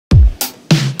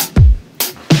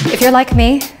If you're like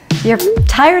me, you're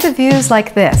tired of views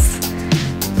like this.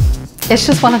 It's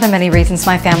just one of the many reasons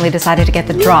my family decided to get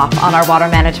the drop on our water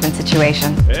management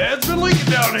situation. It's been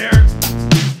leaking down here.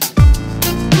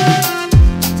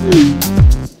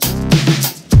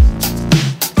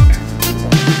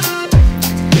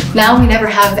 Now we never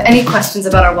have any questions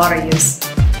about our water use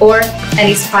or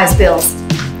any surprise bills.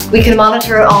 We can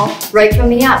monitor it all right from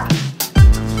the app.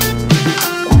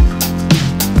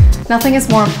 Nothing is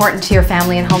more important to your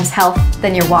family and home's health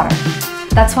than your water.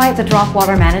 That's why the Drop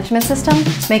Water Management System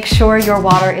makes sure your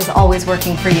water is always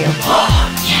working for you.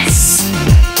 Oh, yes!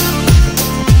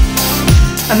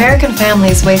 American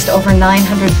families waste over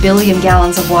 900 billion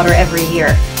gallons of water every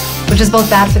year, which is both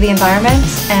bad for the environment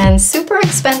and super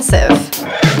expensive.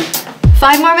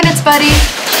 5 more minutes, buddy.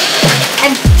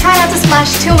 And try not to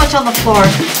splash too much on the floor.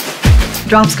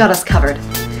 Drop's got us covered.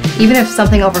 Even if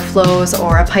something overflows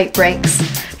or a pipe breaks,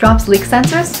 Drop's leak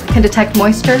sensors can detect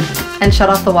moisture and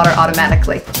shut off the water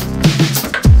automatically.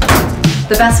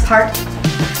 The best part?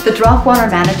 The Drop Water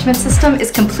Management System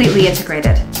is completely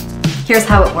integrated. Here's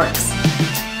how it works.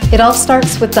 It all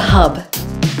starts with the Hub,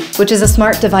 which is a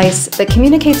smart device that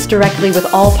communicates directly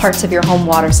with all parts of your home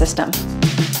water system.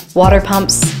 Water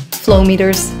pumps, flow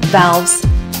meters, valves,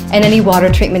 and any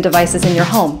water treatment devices in your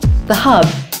home. The Hub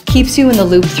keeps you in the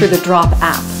loop through the Drop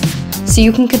app, so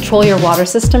you can control your water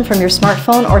system from your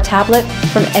smartphone or tablet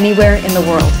from anywhere in the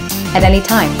world, at any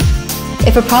time.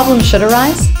 If a problem should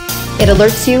arise, it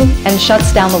alerts you and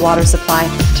shuts down the water supply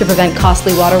to prevent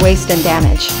costly water waste and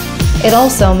damage. It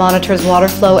also monitors water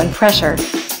flow and pressure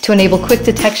to enable quick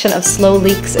detection of slow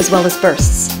leaks as well as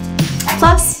bursts.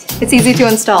 Plus, it's easy to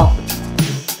install.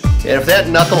 And if that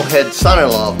knucklehead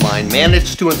son-in-law of mine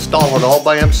managed to install it all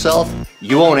by himself,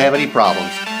 you won't have any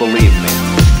problems, believe me.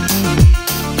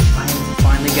 I'm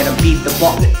finally gonna beat the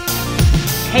ball.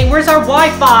 Hey, where's our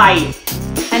Wi-Fi?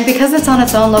 And because it's on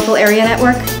its own local area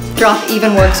network, Drop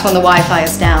even works when the Wi-Fi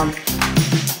is down.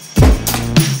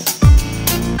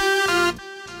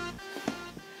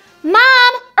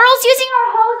 Mom! Earl's using our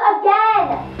hose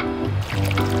again!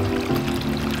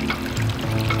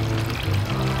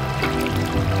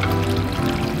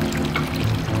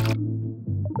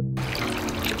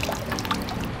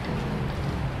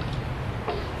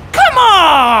 Come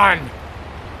on!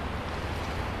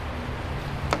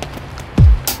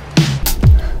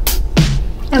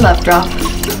 I love Drop.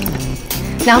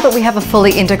 Now that we have a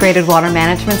fully integrated water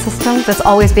management system that's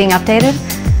always being updated,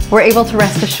 we're able to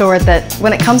rest assured that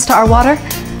when it comes to our water,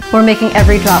 we're making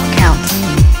every drop count.